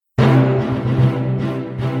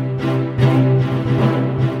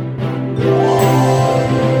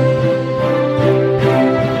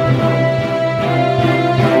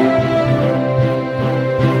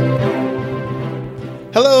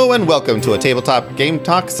and welcome to a Tabletop Game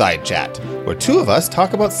Talk side chat, where two of us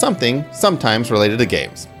talk about something sometimes related to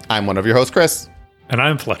games. I'm one of your hosts, Chris. And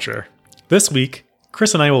I'm Fletcher. This week,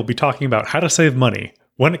 Chris and I will be talking about how to save money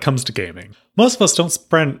when it comes to gaming. Most of us don't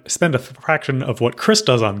spend a fraction of what Chris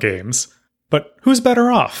does on games, but who's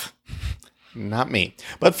better off? Not me.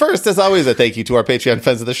 But first, as always, a thank you to our Patreon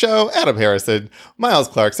friends of the show, Adam Harrison, Miles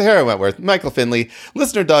Clark, Sahara Wentworth, Michael Finley,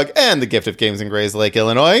 Listener Doug, and the Gift of Games in Grays Lake,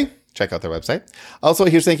 Illinois. Check out their website. Also, a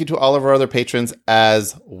huge thank you to all of our other patrons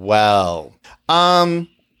as well.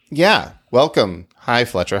 Yeah, welcome. Hi,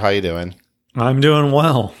 Fletcher. How you doing? I'm doing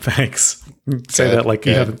well, thanks. Say that like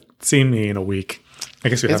you haven't seen me in a week. I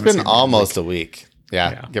guess you haven't seen me. It's been almost a week.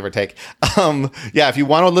 Yeah, give or take. If you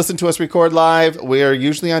want to listen to us record live, we're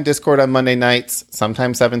usually on Discord on Monday nights,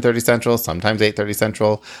 sometimes 7:30 Central, sometimes 8:30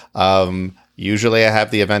 Central. Usually I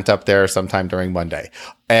have the event up there sometime during Monday.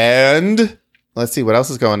 And let's see what else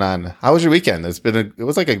is going on. How was your weekend? It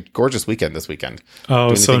was like a gorgeous weekend this weekend.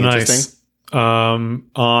 Oh, so nice.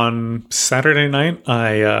 On Saturday night,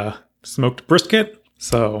 I smoked brisket,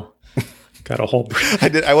 so got a whole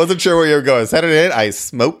brisket. I wasn't sure where you were going. Saturday night, I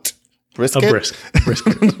smoked brisket? A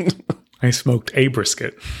brisket. I smoked a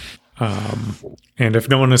brisket. And if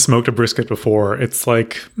no one has smoked a brisket before, it's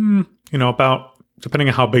like, about, depending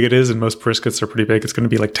on how big it is, and most briskets are pretty big, it's going to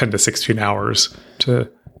be like 10 to 16 hours to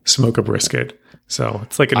smoke a brisket. So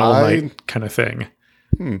it's like an all-night kind of thing.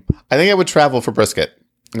 I think I would travel for brisket.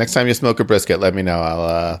 Next time you smoke a brisket, let me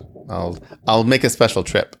know. I'll make a special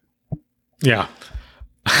trip. Yeah.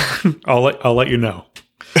 I'll let you know.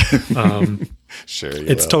 Sure,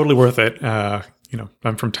 it's totally worth it.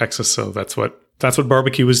 I'm from Texas, so that's what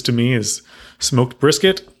barbecue is to me, is smoked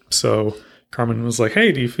brisket. So Carmen was like,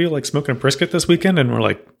 "Hey, do you feel like smoking a brisket this weekend?" And we're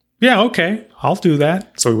like, "Yeah, okay, I'll do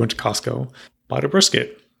that." So we went to Costco, bought a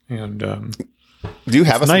brisket, and do you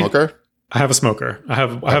have a smoker? I have a smoker. I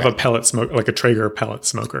have a pellet smoker, like a Traeger pellet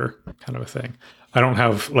smoker, kind of a thing. I don't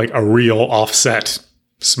have like a real offset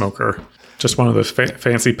smoker. Just one of those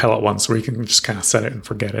fancy pellet ones where you can just kind of set it and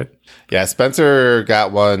forget it. Yeah, Spencer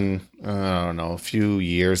got one, I don't know, a few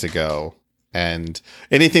years ago. And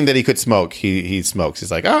anything that he could smoke, he smokes. He's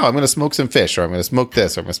like, I'm going to smoke some fish, or I'm going to smoke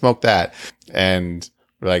this, or I'm going to smoke that. And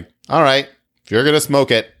we're like, all right, if you're going to smoke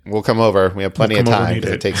it, we'll come over. We have plenty of time,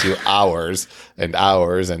 because it takes you hours and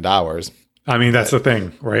hours and hours. I mean, that's the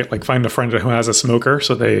thing, right? Like, find a friend who has a smoker,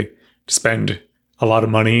 so they spend a lot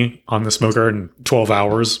of money on the smoker and 12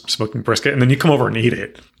 hours smoking brisket, and then you come over and eat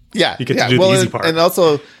it. Yeah. You get to do the easy part. And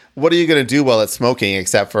also, what are you going to do while it's smoking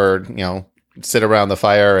except for, sit around the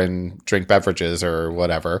fire and drink beverages or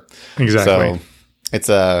whatever? Exactly.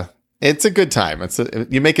 So it's a good time.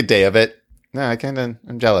 You make a day of it. No,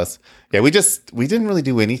 I'm jealous. Yeah, we didn't really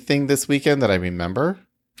do anything this weekend that I remember.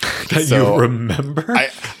 You remember?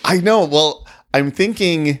 I know. Well, I'm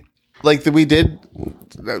thinking like that we did.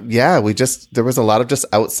 Yeah, there was a lot of just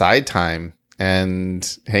outside time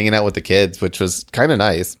and hanging out with the kids, which was kind of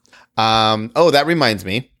nice. That reminds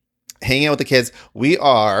me, hanging out with the kids. We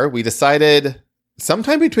decided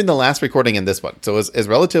sometime between the last recording and this one. So it was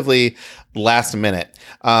relatively last minute.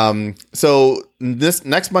 So this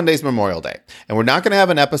next Monday is Memorial Day, and we're not going to have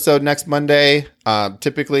an episode next Monday.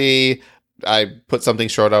 Typically I put something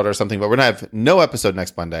short out or something, but we're going to have no episode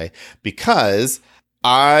next Monday because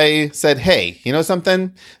I said, hey, you know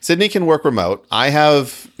something? Sydney can work remote. I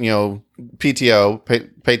have, PTO,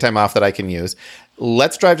 pay time off that I can use.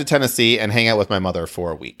 Let's drive to Tennessee and hang out with my mother for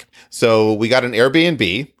a week. So we got an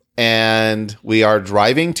Airbnb and we are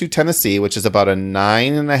driving to Tennessee, which is about a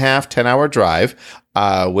 9.5, 10-hour drive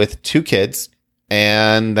with two kids.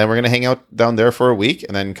 And then we're going to hang out down there for a week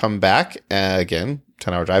and then come back again.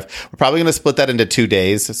 10-hour drive. We're probably going to split that into 2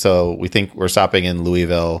 days. So we think we're stopping in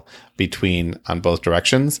Louisville on both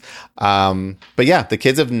directions. But yeah, the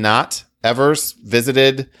kids have not ever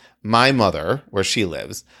visited my mother where she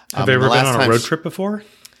lives. Have they ever been on a road trip before?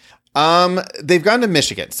 They've gone to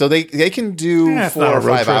Michigan, so they can do 4 or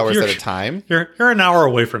 5 hours at a time. You're an hour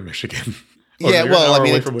away from Michigan. Yeah, well, I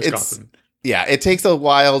mean, from Wisconsin. It takes a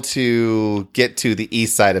while to get to the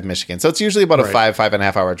east side of Michigan. So it's usually about a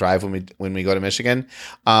 5.5 hour drive when we go to Michigan,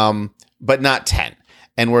 but not 10.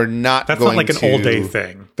 And we're not That's going not like an all day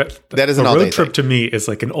thing. That is an all day thing. A road trip to me is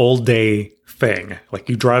like an all day thing. Like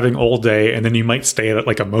you driving all day and then you might stay at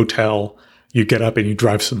like a motel. You get up and you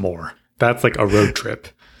drive some more. That's like a road trip.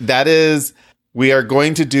 We are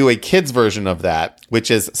going to do a kids version of that,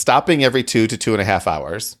 which is stopping every 2 to 2.5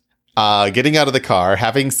 hours. Getting out of the car,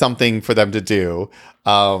 having something for them to do.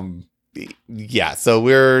 So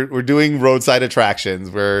we're doing roadside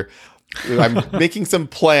attractions. I'm making some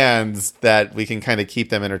plans that we can kind of keep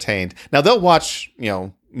them entertained. Now they'll watch,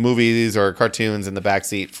 movies or cartoons in the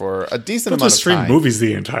backseat for a decent They'll amount just of stream time. movies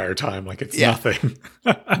the entire time, like it's nothing.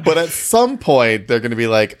 But at some point, they're going to be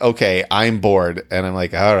like, okay, I'm bored. And I'm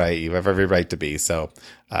like, all right, you have every right to be. So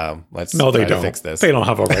let's No, they try to don't. fix this. They don't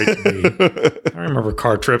have a right to be. I remember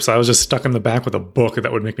car trips. I was just stuck in the back with a book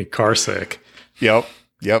that would make me car sick. Yep.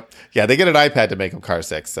 Yeah, they get an iPad to make them car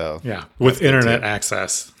sick. So Yeah, with internet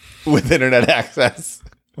access. With internet access.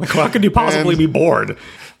 Like, how could you possibly be bored?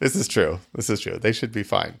 This is true. They should be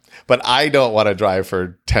fine. But I don't want to drive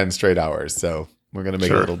for 10 straight hours. So we're going to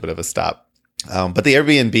make a little bit of a stop. But the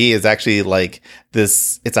Airbnb is actually like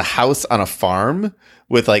this. It's a house on a farm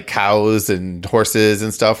with like cows and horses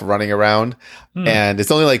and stuff running around. And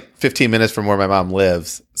it's only like 15 minutes from where my mom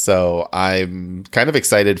lives. So I'm kind of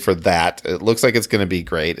excited for that. It looks like it's going to be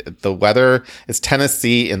great. The weather is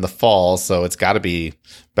Tennessee in the fall. So it's got to be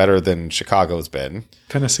better than Chicago's been.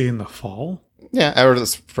 Tennessee in the fall? Yeah, or the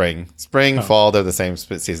spring. Fall, they're the same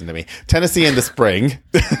season to me. Tennessee in the spring.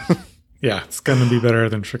 Yeah, it's going to be better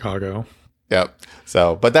than Chicago. Yep.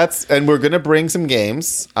 So, but and we're going to bring some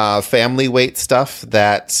games, family weight stuff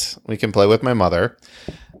that we can play with my mother.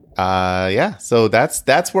 Yeah. So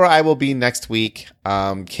that's where I will be next week.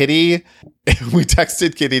 Kitty, we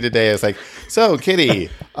texted Kitty today. It's like, so Kitty,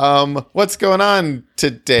 what's going on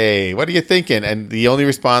today? What are you thinking? And the only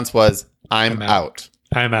response was, I'm out.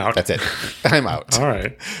 I'm out. That's it. I'm out. All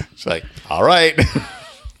right. She's like, all right.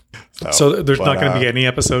 So there's not going to be any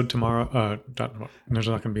episode tomorrow. There's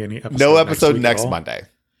not going to be any episode. No episode next Monday.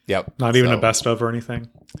 Yep. Not even a best of or anything.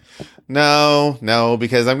 No,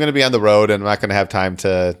 because I'm going to be on the road and I'm not going to have time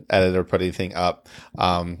to edit or put anything up.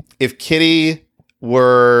 If Kitty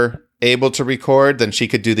were able to record, then she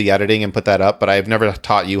could do the editing and put that up. But I've never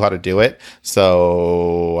taught you how to do it,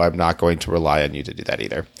 so I'm not going to rely on you to do that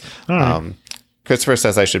either. All right. Christopher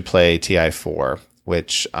says I should play TI4.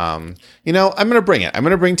 Which, I'm going to bring it. I'm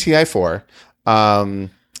going to bring TI4,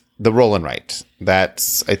 the roll and write.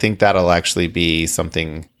 I think that'll actually be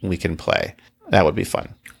something we can play. That would be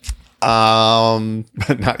fun. I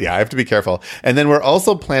have to be careful. And then we're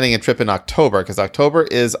also planning a trip in October because October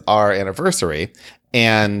is our anniversary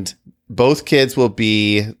and both kids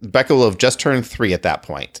Becca will have just turned 3 at that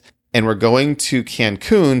point. And we're going to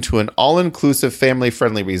Cancun to an all-inclusive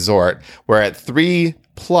family-friendly resort where at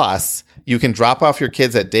 3+ you can drop off your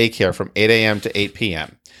kids at daycare from 8 a.m. to 8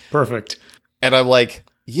 p.m. Perfect. And I'm like,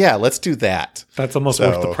 yeah, let's do that. That's almost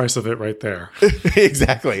worth the price of it right there.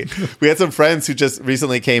 Exactly. We had some friends who just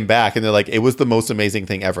recently came back and they're like, it was the most amazing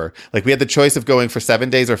thing ever. Like we had the choice of going for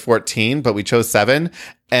 7 days or 14, but we chose 7.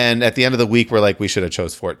 And at the end of the week, we're like, we should have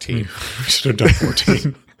chose 14. We should have done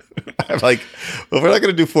 14. I'm like, well, we're not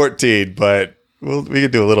going to do 14, but we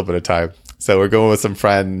can do a little bit of time. So we're going with some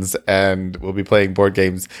friends and we'll be playing board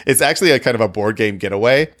games. It's actually a kind of a board game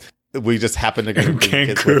getaway. We just happen to bring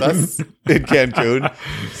kids with us in Cancun.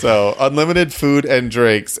 So unlimited food and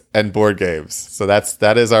drinks and board games. So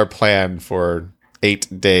that is our plan for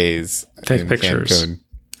 8 days. Take pictures. Cancun.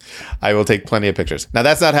 I will take plenty of pictures. Now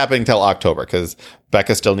that's not happening till October because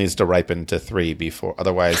Becca still needs to ripen to 3 before.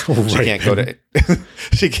 Otherwise, she can't go to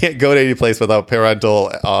she can't go to any place without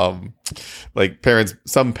parental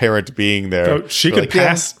some parent being there. Oh, she could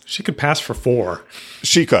pass. Yeah. She could pass for 4.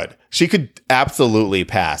 She could absolutely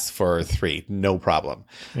pass for 3, no problem.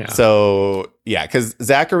 Yeah. So yeah, because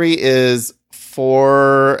Zachary is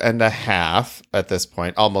 4.5 at this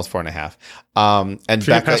point, almost 4.5. And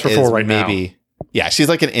she Becca is right maybe. Now. Yeah, she's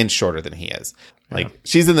like an inch shorter than he is. Like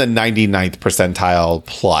she's in the 99th percentile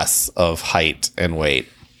plus of height and weight.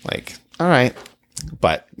 Like, all right.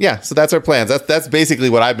 But yeah, so that's our plans. That's basically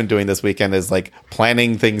what I've been doing this weekend is like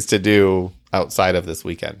planning things to do outside of this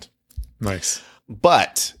weekend. Nice.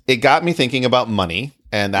 But it got me thinking about money,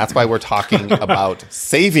 and that's why we're talking about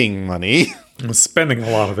saving money. I was spending a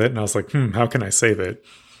lot of it, and I was like, how can I save it?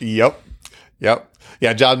 Yep.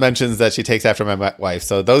 Yeah, John mentions that she takes after my wife.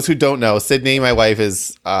 So those who don't know, Sydney, my wife,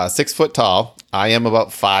 is 6 foot tall. I am about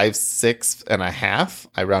 5'6.5".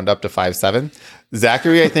 I round up to 5'7".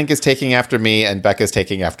 Zachary, I think, is taking after me, and Becca's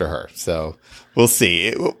taking after her. So we'll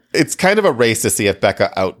see. It's kind of a race to see if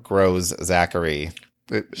Becca outgrows Zachary.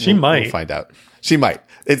 She might. We'll find out. She might.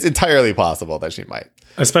 It's entirely possible that she might.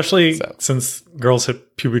 Especially since girls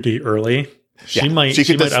hit puberty early. She might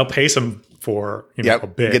outpace him for a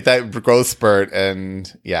bit. Get that growth spurt,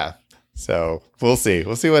 and so we'll see.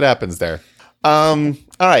 We'll see what happens there. All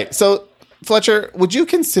right. So Fletcher, would you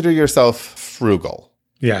consider yourself frugal?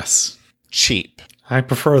 Yes. Cheap? I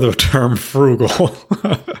prefer the term frugal.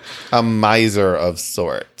 A miser of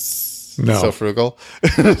sorts. No. So frugal?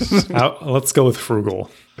 Let's go with frugal.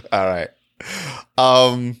 All right.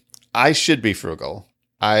 I should be frugal.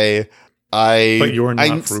 But you're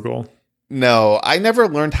not frugal. No, I never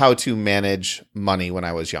learned how to manage money when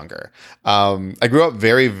I was younger. I grew up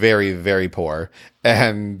very, very, very poor.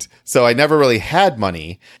 And so I never really had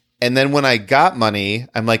money. And then when I got money,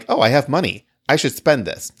 I'm like, oh, I have money. I should spend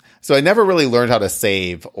this. So I never really learned how to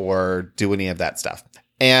save or do any of that stuff.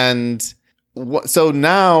 And so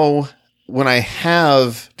now when I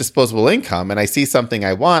have disposable income and I see something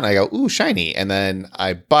I want, I go, ooh, shiny. And then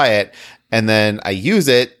I buy it and then I use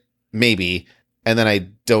it, maybe. And then I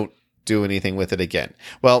don't do anything with it again.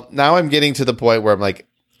 Well, now I'm getting to the point where I'm like,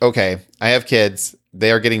 okay, I have kids.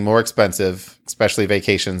 They are getting more expensive, especially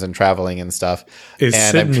vacations and traveling and stuff. Is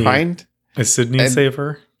Sydney a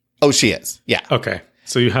saver? Oh, she is. Yeah. Okay.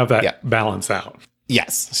 So you have that balance out.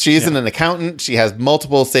 Yes. She's an accountant. She has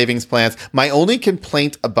multiple savings plans. My only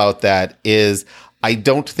complaint about that is I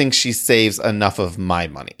don't think she saves enough of my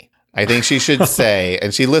money. I think she should say,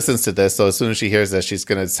 and she listens to this, so as soon as she hears this, she's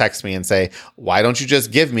going to text me and say, why don't you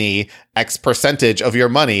just give me X percentage of your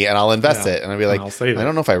money and I'll invest it? And I'll be like, I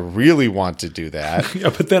don't know if I really want to do that. Yeah,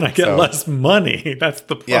 but then I get less money. That's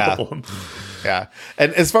the problem. Yeah.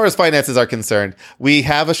 And as far as finances are concerned, we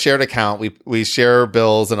have a shared account. We share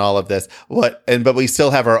bills and all of this. But we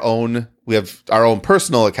still have our own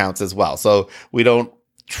personal accounts as well. So we don't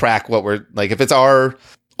track what we're like. If it's our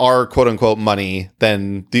quote unquote money,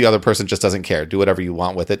 then the other person just doesn't care. Do whatever you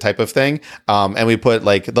want with it type of thing. And we put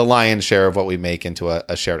like the lion's share of what we make into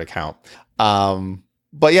a shared account.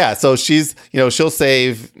 But yeah, so she's, she'll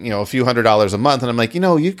save, a few $100s a month. And I'm like,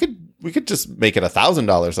 we could just make it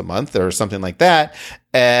 $1,000 a month or something like that.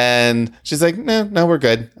 And she's like, no, we're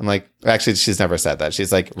good. I'm like, actually, she's never said that.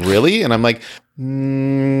 She's like, really? And I'm like, let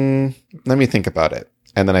me think about it.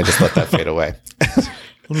 And then I just let that fade away.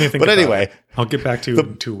 Let me think. But anyway, I'll get back to you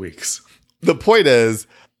in 2 weeks. The point is,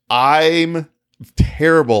 I'm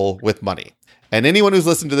terrible with money. And anyone who's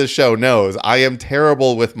listened to this show knows I am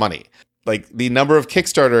terrible with money. Like the number of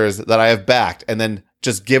Kickstarters that I have backed and then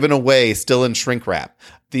just given away still in shrink wrap.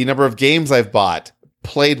 The number of games I've bought,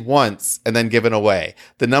 played once and then given away.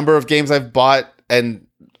 The number of games I've bought and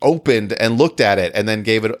opened and looked at it and then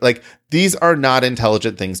gave it. Like, these are not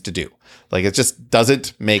intelligent things to do. Like, it just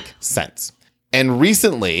doesn't make sense. And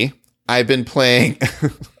recently, I've been playing.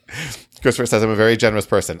 Christopher says I'm a very generous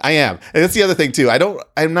person. I am. And that's the other thing, too.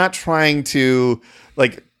 I'm not trying to,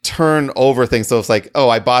 like, turn over things. So it's like, oh,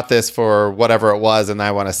 I bought this for whatever it was and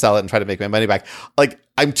I want to sell it and try to make my money back. Like,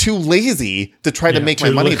 I'm too lazy to try to make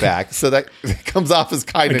my money back. So that comes off as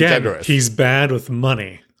kind and generous. He's bad with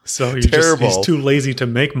money. So he's too lazy to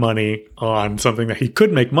make money on something that he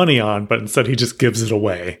could make money on, but instead he just gives it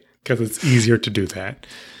away because it's easier to do that.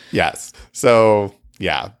 Yes. So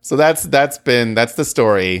yeah. So that's the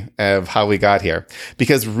story of how we got here.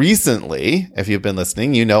 Because recently, if you've been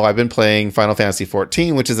listening, I've been playing Final Fantasy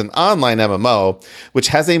XIV, which is an online MMO, which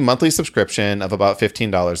has a monthly subscription of about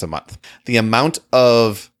 $15 a month. The amount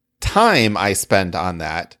of time I spend on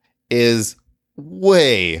that is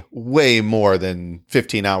way, way more than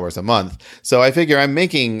 15 hours a month. So I figure I'm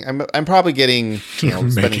probably getting,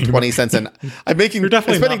 spending 20 cents I'm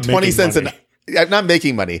spending 20 cents I'm not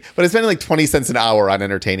making money, but I'm spending like 20 cents an hour on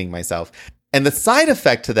entertaining myself. And the side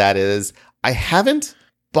effect to that is I haven't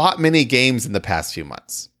bought many games in the past few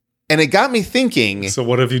months. And it got me thinking. So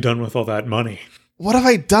what have you done with all that money? What have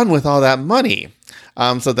I done with all that money?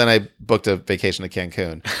 So then I booked a vacation to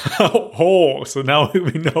Cancun. So now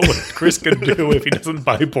we know what Chris can do if he doesn't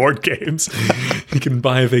buy board games. He can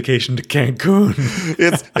buy a vacation to Cancun.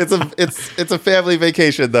 It's a family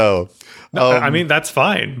vacation though. No, I mean, that's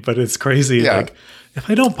fine, but it's crazy. Yeah. Like, if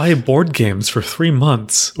I don't buy board games for 3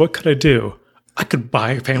 months, what could I do? I could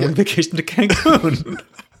buy a family vacation to Cancun.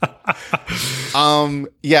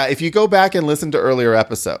 If you go back and listen to earlier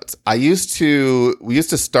episodes, we used to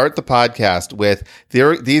start the podcast with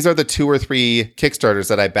these are the 2 or 3 Kickstarters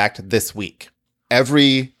that I backed this week.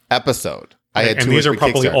 Every episode. I had 2 and these are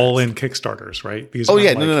probably all in Kickstarters, right? These no.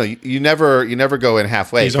 You never go in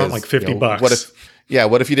halfway. These aren't like $50.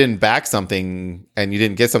 What if you didn't back something and you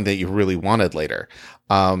didn't get something that you really wanted later?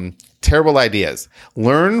 Terrible ideas.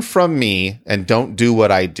 Learn from me and don't do what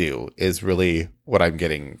I do is really what I'm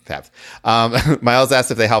getting at. Miles asked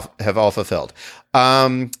if they have all fulfilled.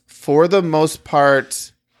 For the most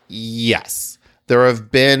part, yes. There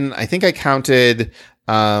have been, I think I counted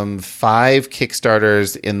 5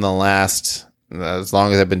 Kickstarters in the last, as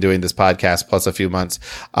long as I've been doing this podcast, plus a few months,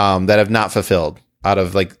 that have not fulfilled out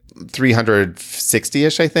of like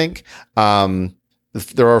 360-ish, I think.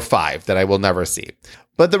 There are 5 that I will never see.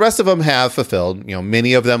 But the rest of them have fulfilled,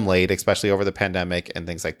 many of them late, especially over the pandemic and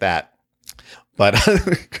things like that. But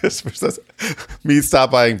Christopher says, me stop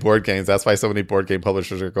buying board games. That's why so many board game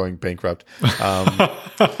publishers are going bankrupt. It's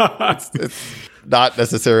not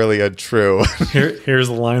necessarily untrue. Here's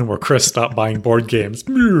the line where Chris stopped buying board games.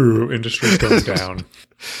 Industry's going down.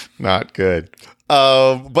 Not good.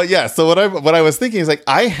 But yeah, so what I was thinking is like,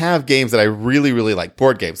 I have games that I really, really like,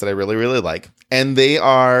 board games that I really, really like. And they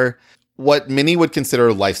are what many would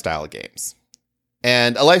consider lifestyle games.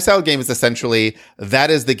 And a lifestyle game is essentially, that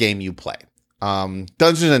is the game you play.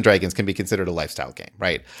 Dungeons and Dragons can be considered a lifestyle game,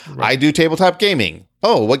 right? I do tabletop gaming.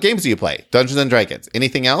 Oh, what games do you play? Dungeons and Dragons.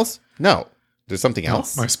 Anything else? No. There's something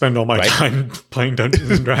else. I spend all my time playing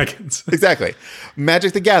Dungeons and Dragons. Exactly.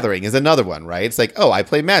 Magic the Gathering is another one, right? It's like, oh, I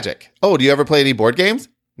play Magic. Oh, do you ever play any board games?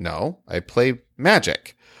 No, I play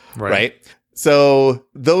Magic. Right? So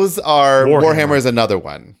those are, Warhammer is another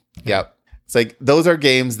one. Yep. It's like, those are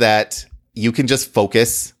games that you can just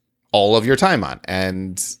focus all of your time on,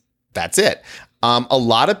 and that's it. A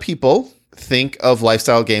lot of people think of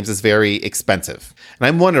lifestyle games as very expensive. And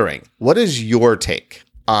I'm wondering, what is your take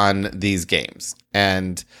on these games?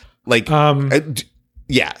 And like,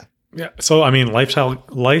 yeah. So, I mean,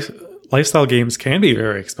 lifestyle games can be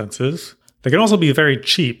very expensive. They can also be very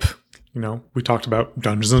cheap. You know, we talked about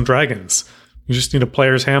Dungeons and Dragons. You just need a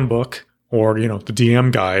player's handbook or, the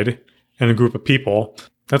DM guide and a group of people.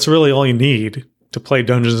 That's really all you need to play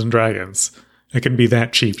Dungeons and Dragons. It can be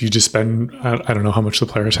that cheap. You just spend, I don't know how much the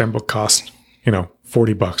player's handbook costs,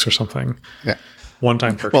 $40 or something. Yeah.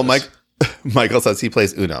 One-time purchase. Well, Michael says he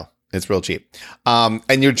plays Uno. It's real cheap.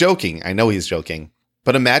 And you're joking. I know he's joking.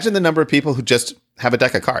 But imagine the number of people who just have a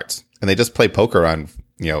deck of cards and they just play poker on,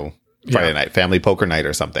 Friday night, family poker night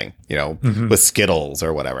or something, with Skittles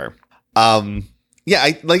or whatever. Like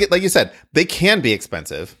you said, they can be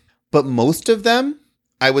expensive, but most of them,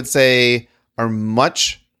 I would say, are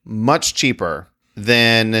much, much cheaper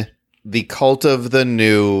than the cult of the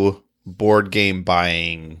new board game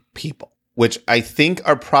buying people, which I think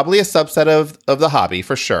are probably a subset of the hobby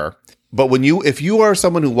for sure. But if you are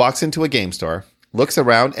someone who walks into a game store, looks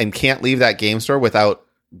around and can't leave that game store without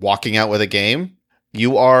walking out with a game,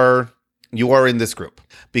 you are in this group.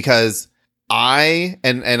 Because I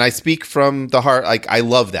speak from the heart, like I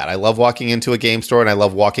love that. I love walking into a game store and I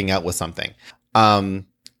love walking out with something.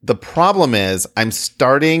 The problem is I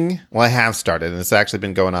have started, and it's actually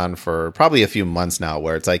been going on for probably a few months now,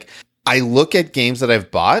 where it's like, I look at games that I've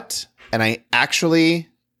bought and I actually,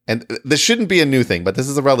 and this shouldn't be a new thing, but this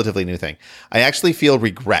is a relatively new thing. I actually feel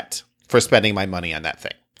regret for spending my money on that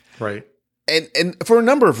thing. Right. And for a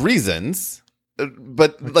number of reasons,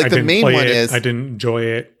 but like the main one is I didn't enjoy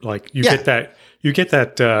it. Like you get that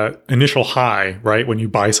initial high, right? When you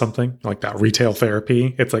buy something like that retail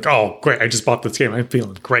therapy, it's like, oh, great. I just bought this game. I'm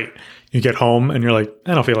feeling great. You get home and you're like,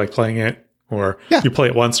 I don't feel like playing it. Or you play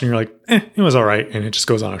it once and you're like, it was all right. And it just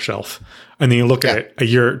goes on a shelf. And then you look at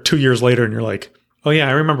it 2 years later and you're like, oh yeah,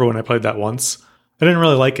 I remember when I played that once. I didn't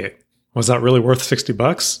really like it. Was that really worth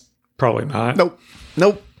 $60? Probably not.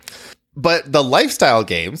 Nope. But the lifestyle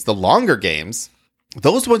games, the longer games,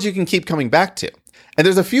 those ones you can keep coming back to. And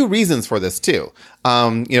there's a few reasons for this too.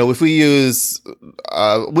 If we use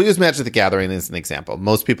Magic the Gathering as an example,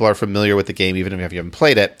 most people are familiar with the game, even if you haven't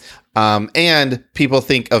played it. And people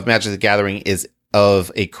think of Magic the Gathering as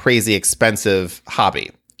of a crazy expensive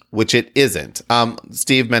hobby, which it isn't.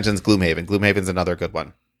 Steve mentions Gloomhaven. Gloomhaven's another good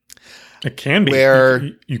one. It can be. Where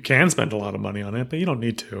you can spend a lot of money on it, but you don't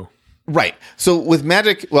need to. Right. So with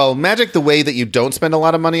Magic, the way that you don't spend a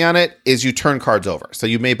lot of money on it is you turn cards over. So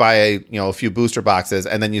you may buy a few booster boxes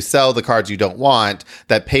and then you sell the cards you don't want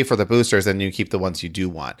that pay for the boosters and you keep the ones you do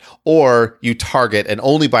want. Or you target and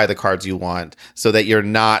only buy the cards you want so that you're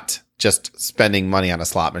not just spending money on a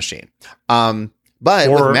slot machine. But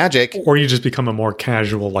with Magic... Or you just become a more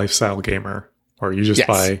casual lifestyle gamer. Or you just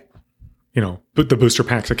buy, the booster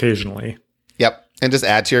packs occasionally. Yep. And just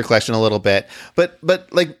add to your collection a little bit. But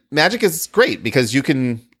like Magic is great because you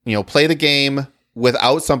can, play the game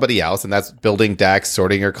without somebody else. And that's building decks,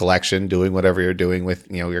 sorting your collection, doing whatever you're doing with,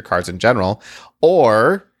 your cards in general.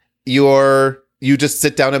 Or you just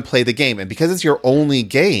sit down and play the game. And because it's your only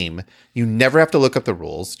game, you never have to look up the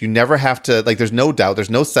rules. You never have to, there's no doubt.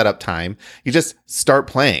 There's no setup time. You just start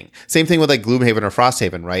playing. Same thing with like Gloomhaven or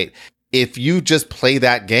Frosthaven, right? If you just play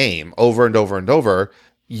that game over and over and over,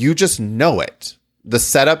 you just know it. The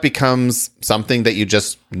setup becomes something that you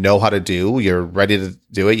just know how to do. You're ready to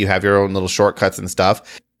do it. You have your own little shortcuts and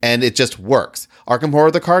stuff, and it just works. Arkham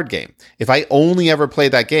Horror, the card game. If I only ever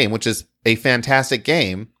played that game, which is a fantastic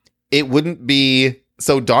game, it wouldn't be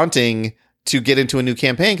so daunting to get into a new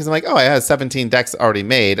campaign because I'm like, oh, I have 17 decks already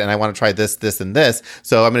made, and I want to try this, this, and this.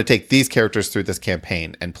 So I'm going to take these characters through this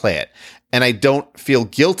campaign and play it. and I don't feel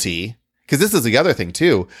guilty, because this is the other thing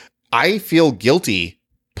too. I feel guilty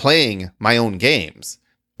playing my own games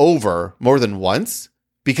over more than once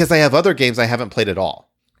because I have other games I haven't played at all.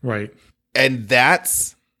 Right. And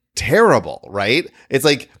that's terrible, right? It's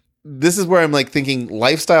like, this is where I'm like thinking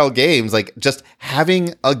lifestyle games, like just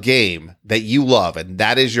having a game that you love and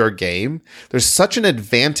that is your game. There's such an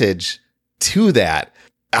advantage to that.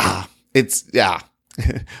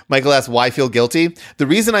 Michael asks, why feel guilty? The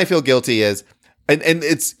reason I feel guilty is, and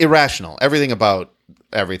it's irrational. Everything about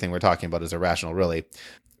everything we're talking about is irrational, really.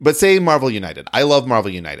 But say Marvel United. I love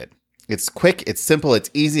Marvel United. It's quick, it's simple, it's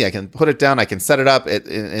easy. I can put it down, I can set it up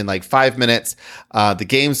in like 5 minutes. The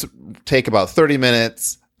games take about 30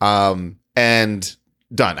 minutes and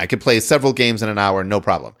done. I could play several games in an hour, no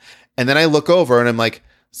problem. And then I look over and I'm like,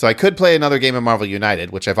 so I could play another game of Marvel United,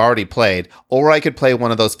 which I've already played, or I could play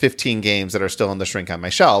one of those 15 games that are still in the shrink on my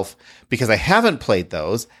shelf because I haven't played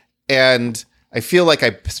those and I feel like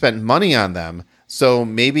I spent money on them. So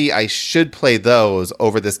maybe I should play those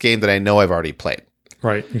over this game that I know I've already played.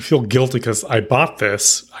 Right. You feel guilty because I bought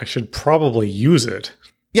this. I should probably use it.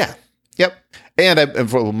 Yeah. Yep.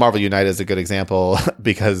 And Marvel United is a good example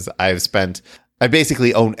because I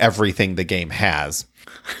basically own everything the game has.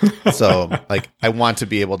 So like I want to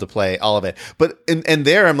be able to play all of it. But and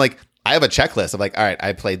there I'm like, I have a checklist of like, all right,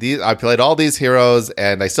 I played all these heroes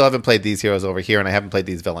and I still haven't played these heroes over here and I haven't played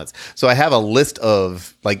these villains. So I have a list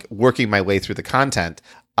of like working my way through the content.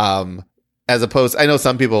 As opposed, I know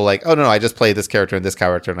some people like, oh no, I just play this character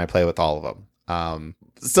and I play with all of them.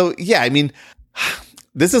 So yeah, I mean,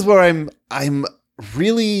 this is where I've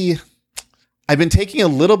been taking a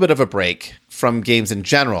little bit of a break from games in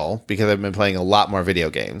general because I've been playing a lot more video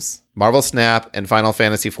games. Marvel Snap and Final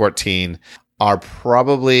Fantasy 14 are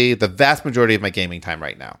probably the vast majority of my gaming time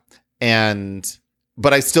right now.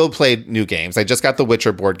 But I still played new games. I just got the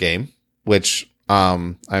Witcher board game, which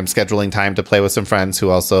I'm scheduling time to play with some friends who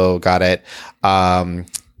also got it.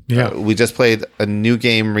 We just played a new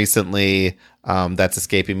game recently that's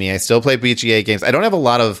escaping me. I still play BGA games. I don't have a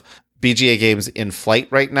lot of BGA games in flight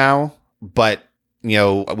right now, but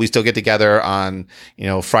we still get together on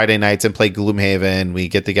Friday nights and play Gloomhaven. We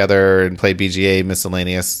get together and play BGA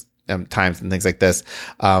miscellaneous times and things like this.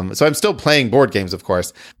 So I'm still playing board games, of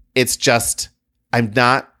course. It's just I'm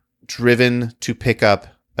not driven to pick up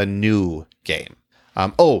a new game.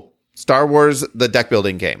 Star Wars, the deck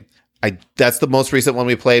building game. That's the most recent one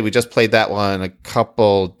we played. We just played that one a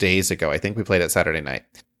couple days ago. I think we played it Saturday night.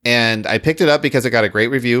 And I picked it up because it got a great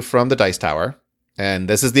review from the Dice Tower. And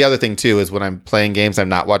this is the other thing too, is when I'm playing games, I'm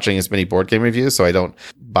not watching as many board game reviews. So I don't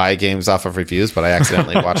buy games off of reviews, but I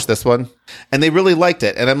accidentally watched this one and they really liked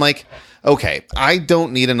it. And I'm like, okay, I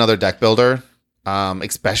don't need another deck builder,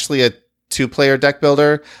 especially a 2-player deck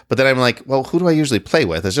builder. But then I'm like, well, who do I usually play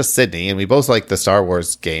with? It's just Sydney. And we both like the Star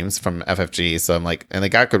Wars games from FFG. So I'm like, and they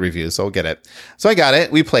got good reviews. So I'll get it. So I got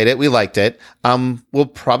it. We played it. We liked it. We'll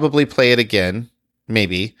probably play it again.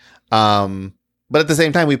 Maybe. But at the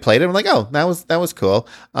same time we played it. I'm like, oh, that was cool.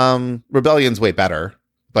 Rebellion's way better,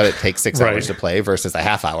 but it takes 6 hours to play versus a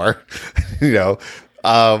half hour,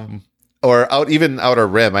 or Outer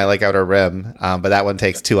Rim. I like Outer Rim, but that one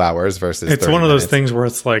takes 2 hours versus. It's one of those things where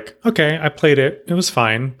it's like, okay, I played it. It was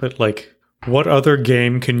fine. But like, what other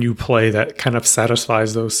game can you play that kind of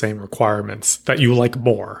satisfies those same requirements that you like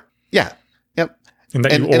more? Yeah. Yep. And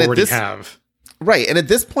that you already have. Right. And at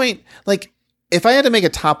this point, like, if I had to make a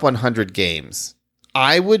top 100 games,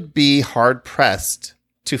 I would be hard pressed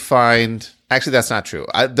to find. Actually, that's not true.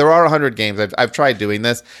 There are 100 games. I've tried doing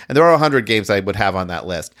this, and there are 100 games I would have on that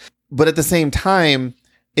list. But at the same time,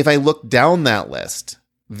 if I look down that list,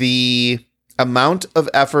 the amount of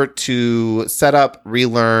effort to set up,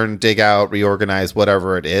 relearn, dig out, reorganize,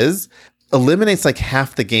 whatever it is, eliminates like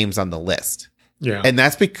half the games on the list. Yeah, and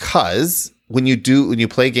that's because when you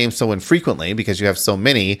play games so infrequently, because you have so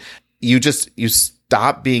many, you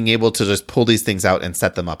stop being able to just pull these things out and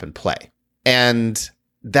set them up and play. And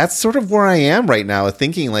that's sort of where I am right now,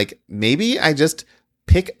 thinking like maybe I just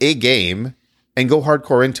pick a game and go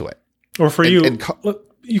hardcore into it. Or for you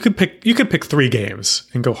could pick 3 games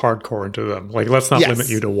and go hardcore into them. Like, let's not limit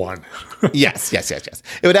you to one. Yes. It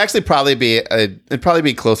would actually probably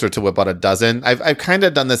be closer to about a dozen. I've kind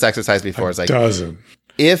of done this exercise before. It's like dozen.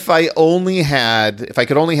 If I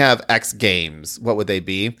could only have X games, what would they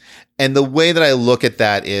be? And the way that I look at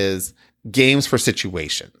that is games for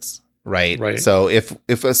situations, right? So if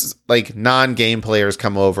it's like non-game players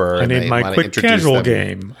come over, I need my quick casual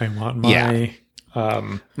game. I want my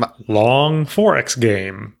long 4X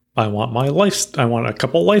game. I want a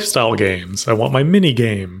couple lifestyle games. I want my mini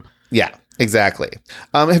game. Yeah, exactly.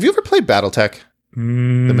 Have you ever played BattleTech? The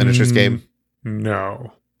miniatures game?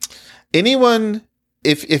 No. Anyone,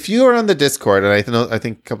 if you are on the Discord, and I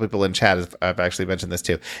think a couple people in chat have actually mentioned this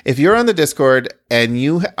too. If you're on the Discord and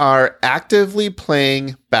you are actively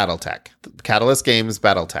playing BattleTech, Catalyst Games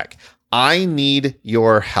BattleTech, I need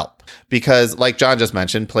your help because, like John just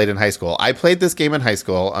mentioned, played in high school. I played this game in high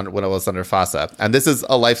school when I was under FASA, and this is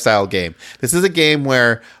a lifestyle game. This is a game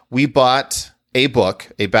where we bought a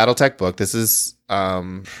book, a BattleTech book. This is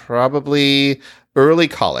probably early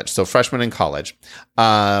college, so freshman in college,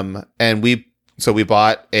 and we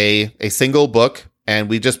bought a single book. And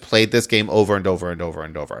we just played this game over and over and over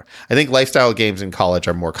and over. I think lifestyle games in college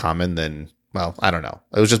are more common than, well, I don't know.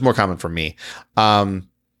 It was just more common for me.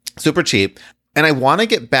 Super cheap. And I want to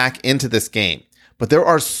get back into this game, but there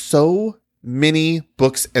are so many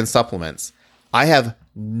books and supplements. I have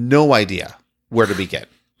no idea where to begin.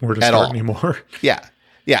 Where to start anymore. Yeah.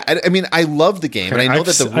 Yeah. I mean, I love the game, and I know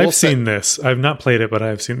that the rules. I've seen this. I've not played it, but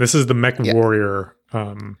I've seen this is the Mech Warrior.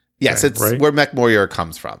 Yes, thing, it's right? where Mech Warrior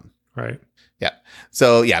comes from. Right. Yeah.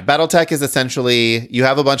 So yeah, BattleTech is essentially you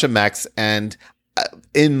have a bunch of mechs, and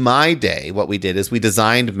in my day, what we did is we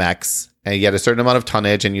designed mechs, and you had a certain amount of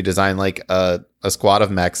tonnage, and you design like a squad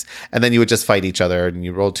of mechs, and then you would just fight each other, and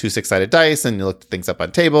you rolled 2 6-sided dice, and you looked things up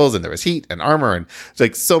on tables, and there was heat and armor, and it's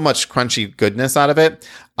like so much crunchy goodness out of it.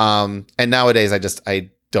 And nowadays, I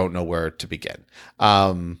don't know where to begin.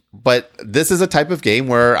 But this is a type of game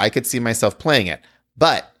where I could see myself playing it,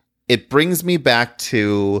 but it brings me back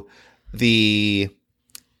to the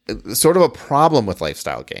sort of a problem with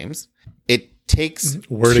lifestyle games. It takes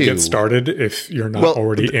where to get started if you're not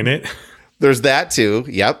already in it. There's that too.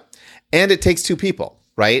 Yep. And it takes 2 people,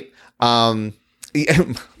 right?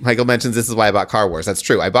 Michael mentions this is why I bought Car Wars. That's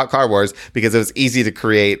true. I bought Car Wars because it was easy to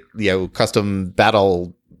create, custom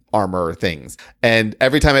battle armor things. And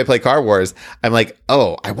every time I play Car Wars, I'm like,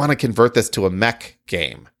 oh, I want to convert this to a mech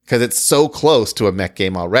game because it's so close to a mech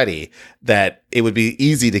game already that it would be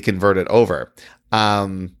easy to convert it over.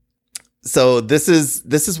 So this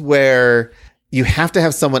is where you have to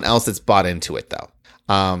have someone else that's bought into it, though.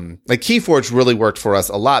 Like Keyforge really worked for us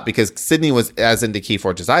a lot because Sydney was as into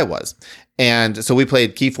Keyforge as I was. And so we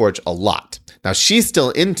played Keyforge a lot. Now she's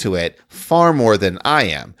still into it far more than I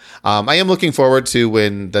am. I am looking forward to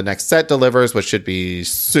when the next set delivers, which should be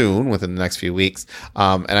soon within the next few weeks.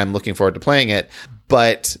 And I'm looking forward to playing it,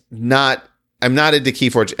 but I'm not into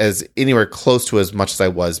Keyforge as anywhere close to as much as I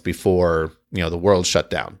was before, the world shut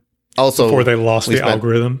down. Also, before they lost the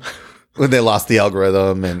algorithm. When they lost the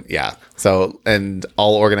algorithm, and and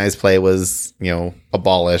all organized play was,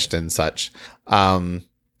 abolished and such.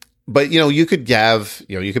 But you could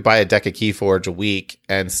you could buy a deck of Keyforge a week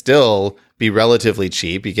and still be relatively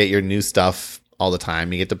cheap. You get your new stuff all the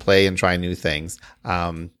time. You get to play and try new things.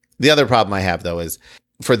 The other problem I have though is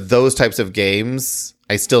for those types of games,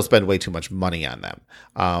 I still spend way too much money on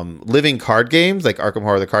them. Living card games like Arkham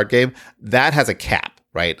Horror, the card game, that has a cap.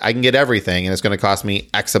 Right. I can get everything and it's going to cost me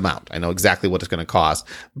X amount. I know exactly what it's going to cost.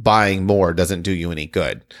 Buying more doesn't do you any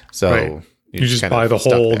good. So right. You just buy the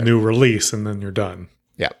whole new release and then you're done.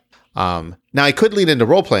 Yeah. Now I could lead into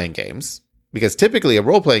role-playing games because typically a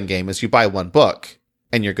role-playing game is you buy one book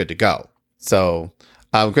and you're good to go. So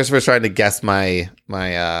Christopher's trying to guess my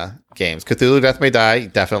games. Cthulhu Death May Die,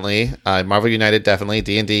 definitely. Marvel United, definitely.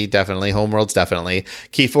 D&D, definitely. Homeworlds, definitely.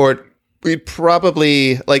 Keyforge, we'd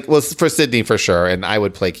probably for Sydney for sure, and I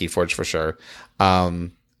would play Keyforge for sure.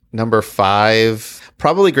 Number 5,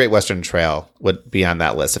 probably Great Western Trail would be on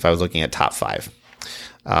that list if I was looking at top 5,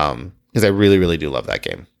 because I really, really do love that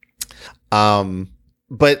game.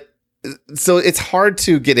 But so it's hard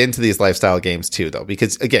to get into these lifestyle games too, though,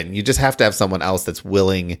 because again, you just have to have someone else that's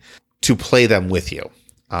willing to play them with you,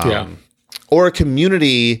 or a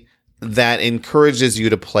community that encourages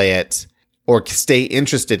you to play it or stay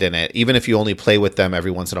interested in it, even if you only play with them every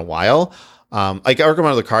once in a while. Like Arkham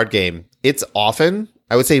Horror the card game, it's often,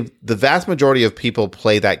 I would say the vast majority of people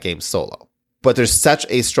play that game solo. But there's such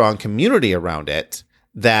a strong community around it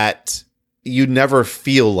that you never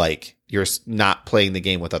feel like you're not playing the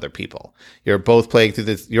game with other people. You're both playing through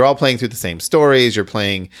this. You're all playing through the same stories. You're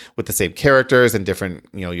playing with the same characters and different,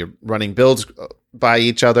 you're running builds by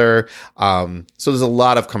each other. So there's a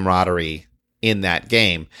lot of camaraderie in that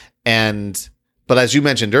game. But as you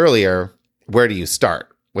mentioned earlier, where do you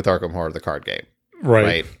start with Arkham Horror, the card game?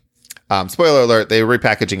 Right. Spoiler alert, they're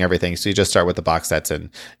repackaging everything. So you just start with the box sets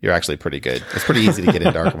and you're actually pretty good. It's pretty easy to get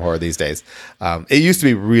into Arkham Horror these days. It used to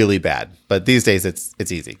be really bad, but these days it's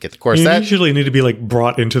easy. Get the core set. You usually need to be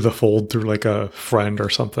brought into the fold through a friend or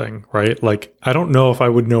something, right? I don't know if I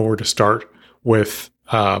would know where to start with,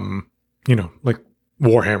 Warhammer,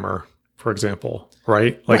 for example,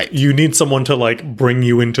 right? Like Right. you need someone to like bring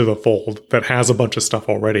you into the fold that has a bunch of stuff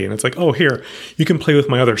already. And it's like, oh, here, you can play with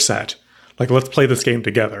my other set. Like, let's play this game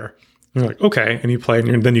together. And you're like, okay. And you play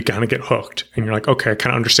and then you kind of get hooked. And you're like, okay, I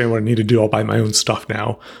kind of understand what I need to do. I'll buy my own stuff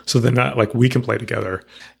now. So then like we can play together.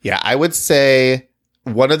 Yeah, I would say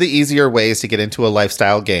one of the easier ways to get into a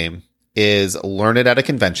lifestyle game is learn it at a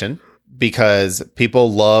convention, because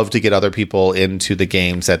people love to get other people into the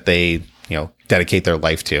games that they, dedicate their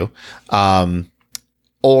life to.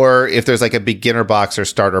 Or if there's like a beginner box or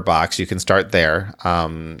starter box, you can start there.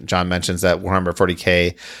 John mentions that Warhammer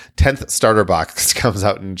 40K 10th starter box comes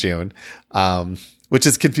out in June, which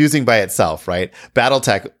is confusing by itself, right?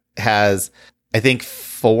 Battletech has, I think,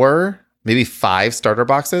 4, maybe 5 starter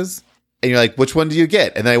boxes. And you're like, which one do you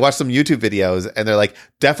get? And then I watched some YouTube videos and they're like,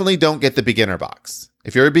 definitely don't get the beginner box.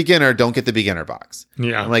 If you're a beginner, don't get the beginner box.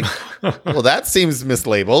 Yeah. I'm like, well, that seems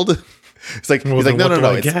mislabeled. It's like, Well, he's like, then no.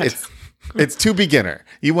 what do I get? It's too beginner.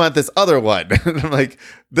 You want this other one. And I'm like,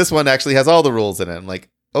 this one actually has all the rules in it. I'm like,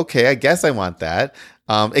 okay, I guess I want that.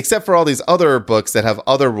 Except for all these other books that have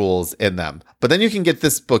other rules in them. But then you can get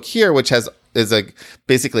this book here, which is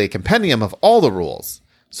basically a compendium of all the rules.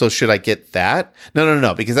 So should I get that?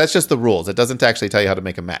 No, because that's just the rules. It doesn't actually tell you how to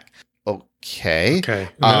make a mech. Okay. Okay.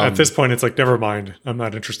 At this point, it's like, never mind. I'm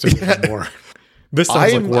not interested anymore. This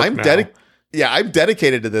sounds like work now. I'm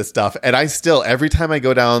dedicated to this stuff. And I still, every time I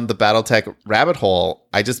go down the Battletech rabbit hole,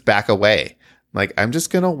 I just back away. Like, I'm just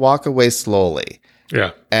going to walk away slowly.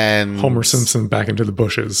 Yeah. And Homer Simpson back into the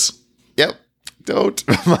bushes. Yep. Don't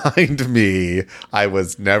mind me. I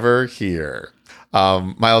was never here.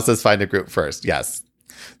 Miles says find a group first. Yes.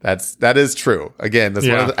 That is true. Again,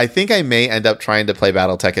 I think I may end up trying to play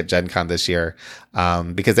Battletech at Gen Con this year,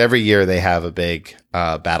 because every year they have a big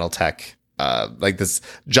Battletech, like this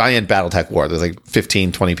giant Battletech war. There's like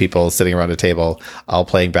 15, 20 people sitting around a table all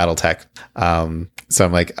playing Battletech. So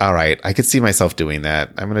I'm like, all right, I could see myself doing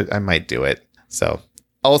that. I might do it. So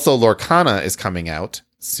also Lorcana is coming out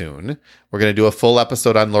soon. We're going to do a full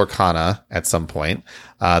episode on Lorcana at some point,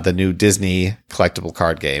 the new Disney collectible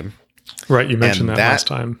card game. Right, you mentioned that last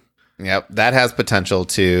time. Yep, that has potential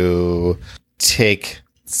to take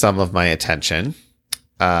some of my attention.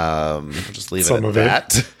 We'll just leave it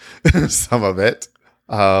at that. Some of it.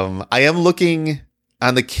 I am looking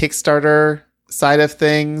on the Kickstarter side of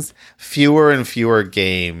things. Fewer and fewer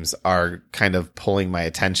games are kind of pulling my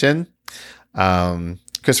attention.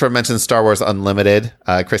 Christopher mentioned Star Wars Unlimited.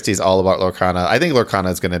 Christie's all about Lorcana. I think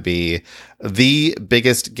Lorcana is going to be the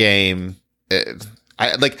biggest game.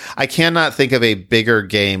 I cannot think of a bigger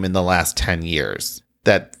game in the last 10 years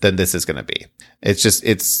than this is going to be. It's just,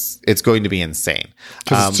 it's going to be insane.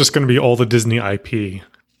 Because it's just going to be all the Disney IP,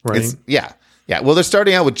 right? Yeah. Well, they're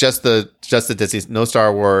starting out with just the Disney, no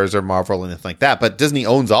Star Wars or Marvel or anything like that. But Disney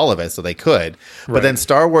owns all of it, so they could. Right. But then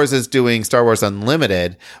Star Wars is doing Star Wars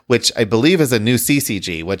Unlimited, which I believe is a new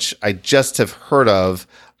CCG, which I just have heard of.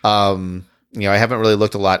 I haven't really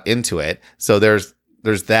looked a lot into it. So there's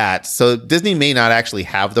that. So Disney may not actually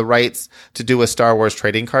have the rights to do a Star Wars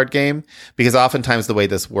trading card game, because oftentimes the way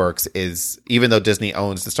this works is, even though Disney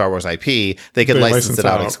owns the Star Wars IP, they could license it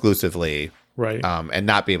out exclusively, right? And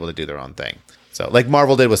not be able to do their own thing. So like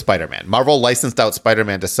Marvel did with Spider-Man. Marvel licensed out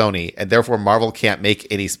Spider-Man to Sony, and therefore Marvel can't make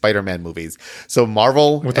any Spider-Man movies. So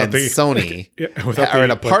Marvel and Sony are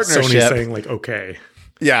in a partnership. Sony saying like, okay.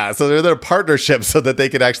 Yeah, so they're in a partnership so that they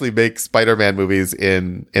can actually make Spider-Man movies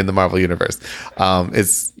in the Marvel universe.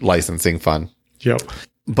 It's licensing fun. Yep.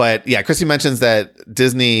 But yeah, Christy mentions that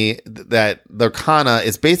that Lorcana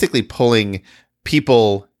is basically pulling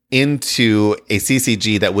people into a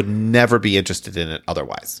CCG that would never be interested in it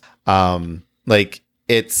otherwise. Like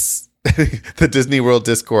it's the Disney World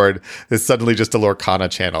Discord is suddenly just a Lorcana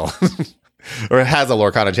channel, or it has a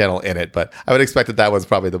Lorcana channel in it. But I would expect that was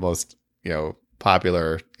probably the most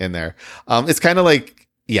popular in there. It's kind of like,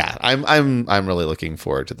 yeah, I'm really looking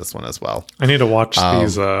forward to this one as well. I need to watch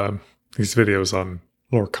these videos on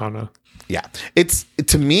Lorcana. Yeah,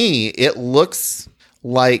 to me, it looks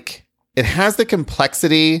like it has the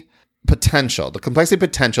complexity potential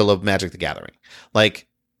of Magic the Gathering. Like,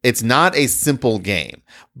 it's not a simple game,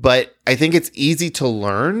 but I think it's easy to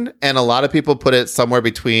learn. And a lot of people put it somewhere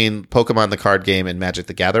between Pokemon the card game and Magic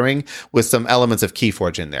the Gathering, with some elements of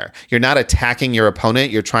Keyforge in there. You're not attacking your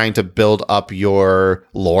opponent. You're trying to build up your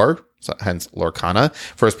lore, so hence Lorcana.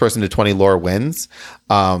 First person to 20 lore wins.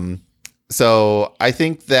 So I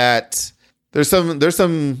think that there's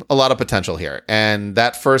a lot of potential here. And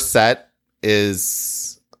that first set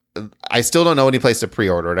is, I still don't know any place to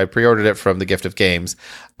pre-order it. I pre-ordered it from the Gift of Games.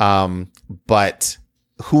 But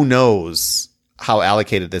who knows how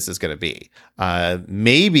allocated this is going to be.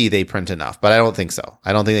 Maybe they print enough, but I don't think so.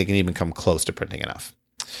 I don't think they can even come close to printing enough.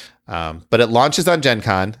 But it launches on Gen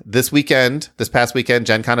Con this past weekend.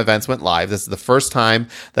 Gen Con events went live. This is the first time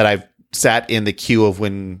that I've sat in the queue of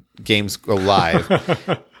when games go live.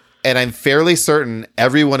 And I'm fairly certain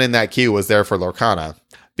everyone in that queue was there for Lorcana,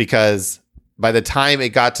 because by the time it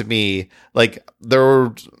got to me, like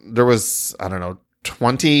there was, I don't know,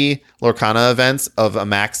 20 Lorcana events of a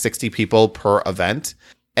max 60 people per event.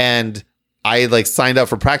 And I like signed up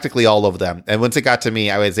for practically all of them. And once it got to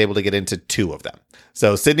me, I was able to get into 2 of them.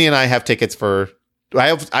 So Sydney and I have tickets for,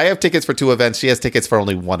 I have tickets for 2 events. She has tickets for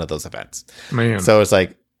only one of those events. Man. So it's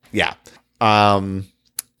like, yeah.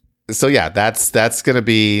 So yeah, that's going to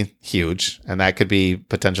be huge. And that could be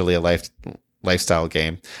potentially a lifestyle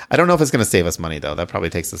game. I don't know if it's going to save us money though. That probably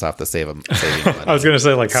takes us off the saving money. I was going to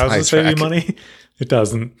say, like, how's it saving money? It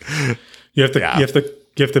doesn't. You have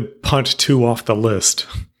to punt 2 off the list.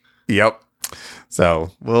 Yep.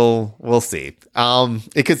 So we'll see.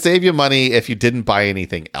 It could save you money if you didn't buy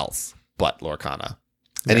anything else but Lorcana,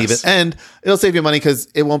 and it'll save you money because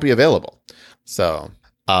it won't be available. So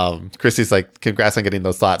Christy's like, congrats on getting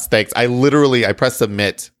those slots. Thanks. I pressed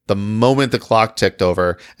submit the moment the clock ticked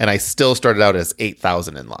over, and I still started out as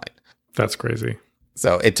 8,000 in line. That's crazy.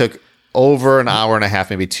 So it took over an hour and a half,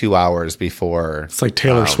 maybe 2 hours before. It's like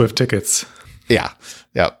Taylor Swift tickets. Yeah.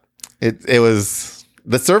 Yep. It was.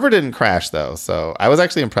 The server didn't crash though, so I was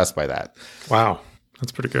actually impressed by that. Wow,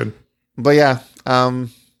 that's pretty good. But yeah,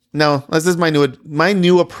 no, this is my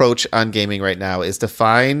new approach on gaming right now is to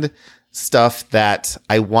find stuff that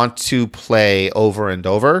I want to play over and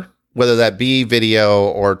over, whether that be video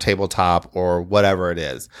or tabletop or whatever it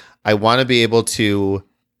is. I want to be able to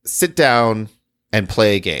sit down and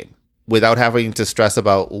play a game without having to stress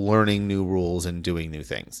about learning new rules and doing new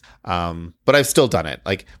things. But I've still done it.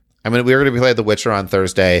 Like, I mean, we were going to play The Witcher on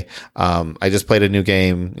Thursday. I just played a new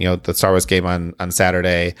game, the Star Wars game on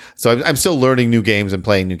Saturday. So I'm still learning new games and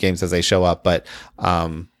playing new games as they show up. But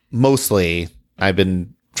mostly I've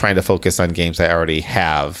been trying to focus on games I already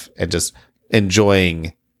have and just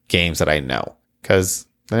enjoying games that I know, because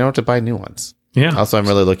I don't have to buy new ones. Yeah. Also, I'm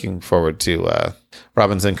really looking forward to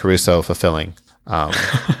Robinson Crusoe fulfilling.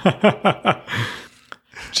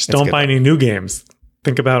 Just don't buy any new games.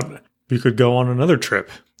 Think about you could go on another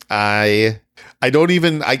trip. I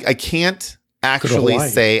can't actually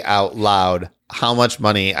say out loud how much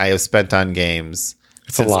money I have spent on games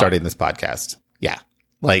since starting this podcast. Yeah.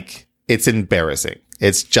 Like, it's embarrassing.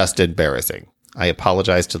 It's just embarrassing. I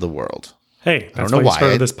apologize to the world. Hey, that's why you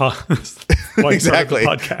started this exactly.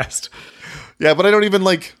 podcast. Yeah, but I don't even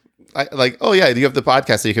oh yeah, you have the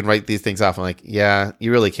podcast so you can write these things off. I'm like, yeah,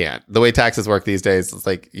 you really can't. The way taxes work these days, it's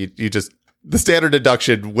like you just, the standard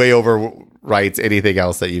deduction way overwrites anything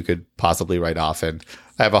else that you could possibly write off. And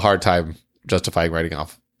I have a hard time justifying writing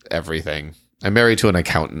off everything. I'm married to an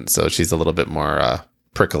accountant, so she's a little bit more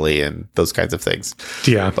prickly and those kinds of things.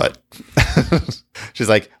 Yeah. But she's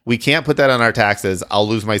like, we can't put that on our taxes. I'll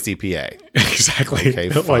lose my CPA. Exactly. Okay,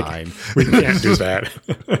 fine. We can't do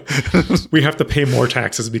that. We have to pay more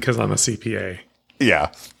taxes because I'm a CPA.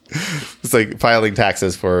 Yeah. It's like filing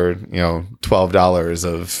taxes for, $12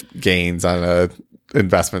 of gains on a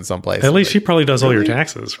investment someplace. At least she probably does all your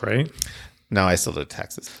taxes, right? No, I still do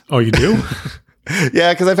taxes. Oh, you do?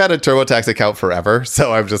 Yeah, because I've had a TurboTax account forever,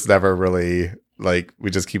 so I've just never really, we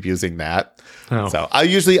just keep using that. Oh. So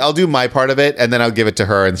I'll do my part of it, and then I'll give it to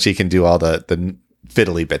her, and she can do all the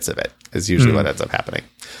fiddly bits of it, is usually what ends up happening.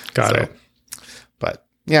 Got it. But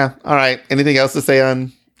yeah, all right. Anything else to say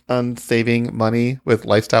on saving money with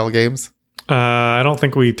lifestyle games? I don't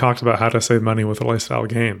think we talked about how to save money with lifestyle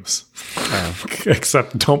games.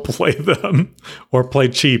 Except don't play them or play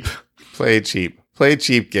cheap. Play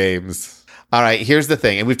cheap games. All right, here's the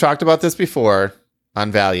thing. And we've talked about this before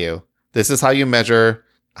on value. This is how you measure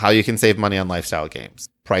how you can save money on lifestyle games.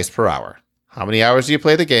 Price per hour. How many hours do you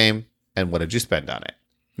play the game and what did you spend on it?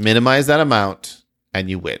 Minimize that amount and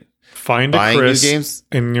you win. Find a Chris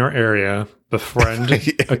in your area. Befriend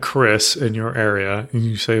a Chris in your area, and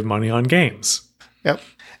you save money on games. Yep.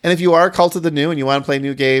 And if you are Cult of the New and you want to play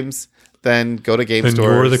new games, then go to game stores.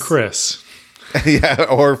 You're the Chris. Yeah,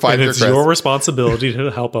 or find your Chris. It's your responsibility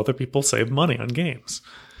to help other people save money on games.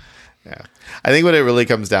 Yeah. I think what it really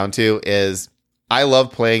comes down to is I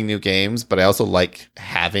love playing new games, but I also like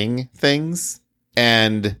having things,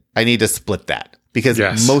 and I need to split that. Because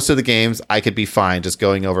most of the games I could be fine just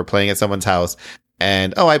going over, playing at someone's house,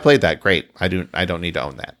 and I played that. Great. I don't need to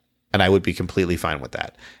own that. And I would be completely fine with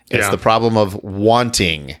that. It's the problem of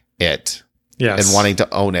wanting it and wanting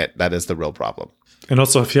to own it. That is the real problem. And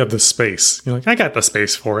also if you have the space, you're like, I got the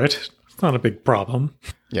space for it. not a big problem.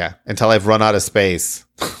 Yeah, until I've run out of space.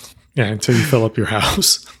 Yeah, until you fill up your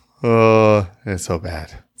house. Oh, it's so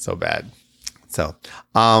bad. So bad. So,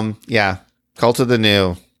 yeah, Cult of the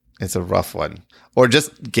New. It's a rough one. Or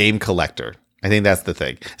just Game Collector. I think that's the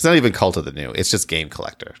thing. It's not even Cult of the New. It's just Game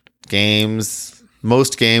Collector.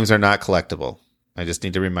 Most games are not collectible. I just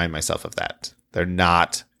need to remind myself of that. They're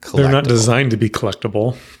not collectible. They're not designed to be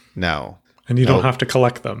collectible. No. And you don't have to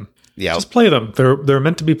collect them. Yeah. Just play them. They're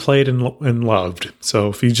meant to be played and loved. So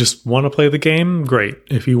if you just want to play the game, great.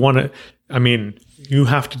 If you want to, I mean, you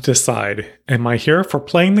have to decide, am I here for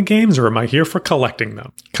playing the games or am I here for collecting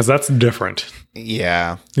them? Because that's different.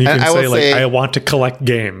 Yeah. You can say, I want to collect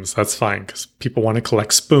games. That's fine because people want to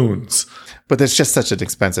collect spoons. But there's just such an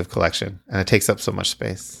expensive collection and it takes up so much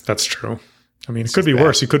space. That's true. I mean, it could be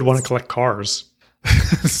worse. You could want to collect cars.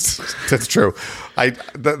 That's true.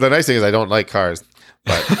 The nice thing is I don't like cars,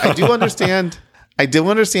 but I do understand. I do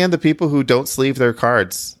understand the people who don't sleeve their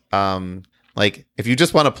cards. Like if you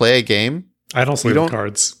just want to play a game, I don't sleeve the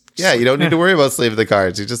cards. Yeah, you don't need to worry about sleeving the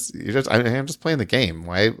cards. I'm just playing the game.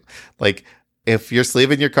 Why? Like if you're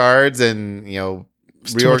sleeving your cards and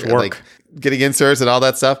like getting inserts and all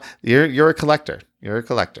that stuff, you're a collector. You're a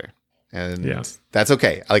collector, and that's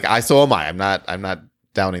okay. Like so am I. I'm not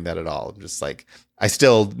downing that at all. I'm just like I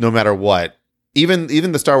still, no matter what, even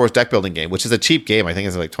the Star Wars deck building game, which is a cheap game, I think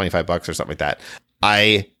it's like $25 or something like that.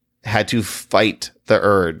 I had to fight the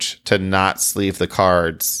urge to not sleeve the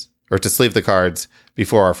cards or to sleeve the cards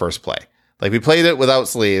before our first play. Like we played it without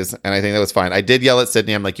sleeves, and I think that was fine. I did yell at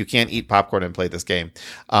Sydney. I'm like, you can't eat popcorn and play this game.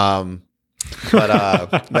 But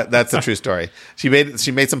that's the true story. She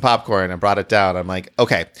made some popcorn and brought it down. I'm like,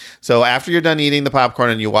 okay, so after you're done eating the popcorn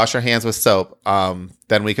and you wash your hands with soap,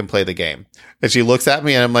 then we can play the game. And she looks at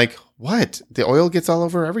me and I'm like, what? The oil gets all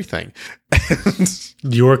over everything.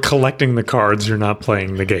 You're collecting the cards. You're not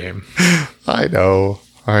playing the game. I know.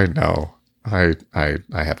 I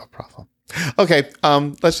have a problem. Okay,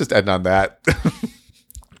 let's just end on that.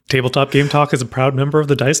 Tabletop Game Talk is a proud member of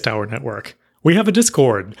the Dice Tower Network. We have a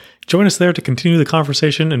Discord. Join us there to continue the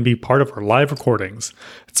conversation and be part of our live recordings.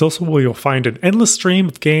 It's also where you'll find an endless stream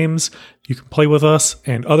of games you can play with us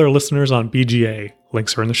and other listeners on BGA.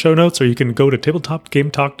 Links are in the show notes, or you can go to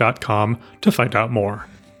tabletopgametalk.com to find out more.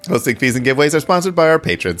 Hosting fees and giveaways are sponsored by our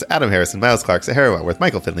patrons: Adam Harrison, Miles Clark, Sahara Wentworth,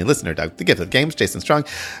 Michael Finley, Listener Doug, The Gift of Games, Jason Strong,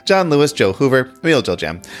 John Lewis, Joe Hoover, Emil Jill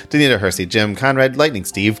Jam, Danita Hersey, Jim Conrad, Lightning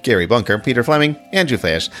Steve, Gary Bunker, Peter Fleming, Andrew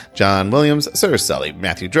Flash, John Williams, Sir Sully,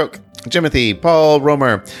 Matthew Droke, Jimothy, Paul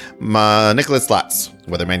Romer, Nicholas Lotz,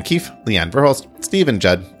 Weatherman Keefe, Leon Verholst, Stephen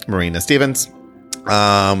Judd, Marina Stevens,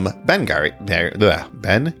 Ben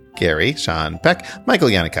Gary, Sean Peck, Michael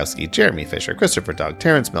Yanikowski, Jeremy Fisher, Christopher Dog,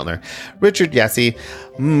 Terrence Milner, Richard Yassey,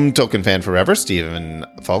 Token Fan Forever, Stephen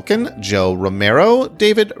Falcon, Joe Romero,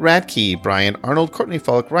 David Radke, Brian Arnold, Courtney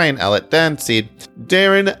Falk, Ryan Ellett, Dan Seed,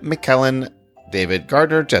 Darren McKellen, David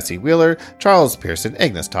Gardner, Jesse Wheeler, Charles Pearson,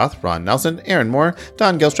 Agnes Toth, Ron Nelson, Aaron Moore,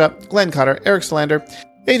 Don Gilstrap, Glenn Cotter, Eric Solander,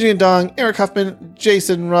 Adrian Dong, Eric Huffman,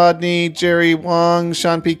 Jason Rodney, Jerry Wong,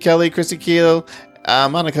 Sean P. Kelly, Chrissy Keel,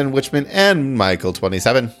 Monica Witchman, and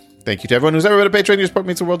Michael27. Thank you to everyone who's ever been a patron. Your support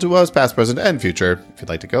means the world to us, past, present, and future. If you'd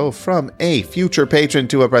like to go from a future patron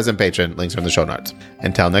to a present patron, links are in the show notes.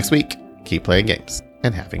 Until next week, keep playing games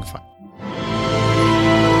and having fun.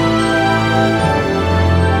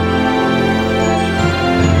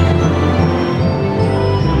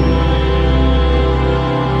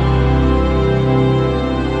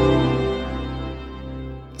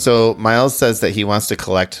 So Miles says that he wants to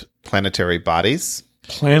collect planetary bodies.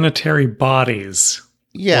 Planetary bodies.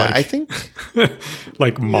 Yeah, I think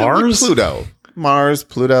like Mars, like Pluto, Mars,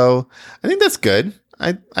 Pluto. I think that's good.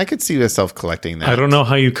 I could see myself collecting that. I don't know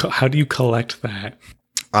how do you collect that?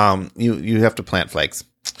 You have to plant flags.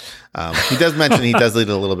 He does mention he does need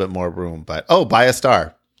a little bit more room, but buy a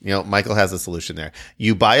star. Michael has a solution there.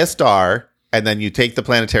 You buy a star, and then you take the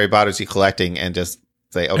planetary bodies you're collecting, and just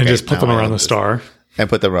say, okay, and just put them around the star. And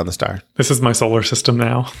put them around the star. This is my solar system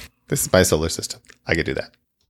now. This is my solar system. I could do that.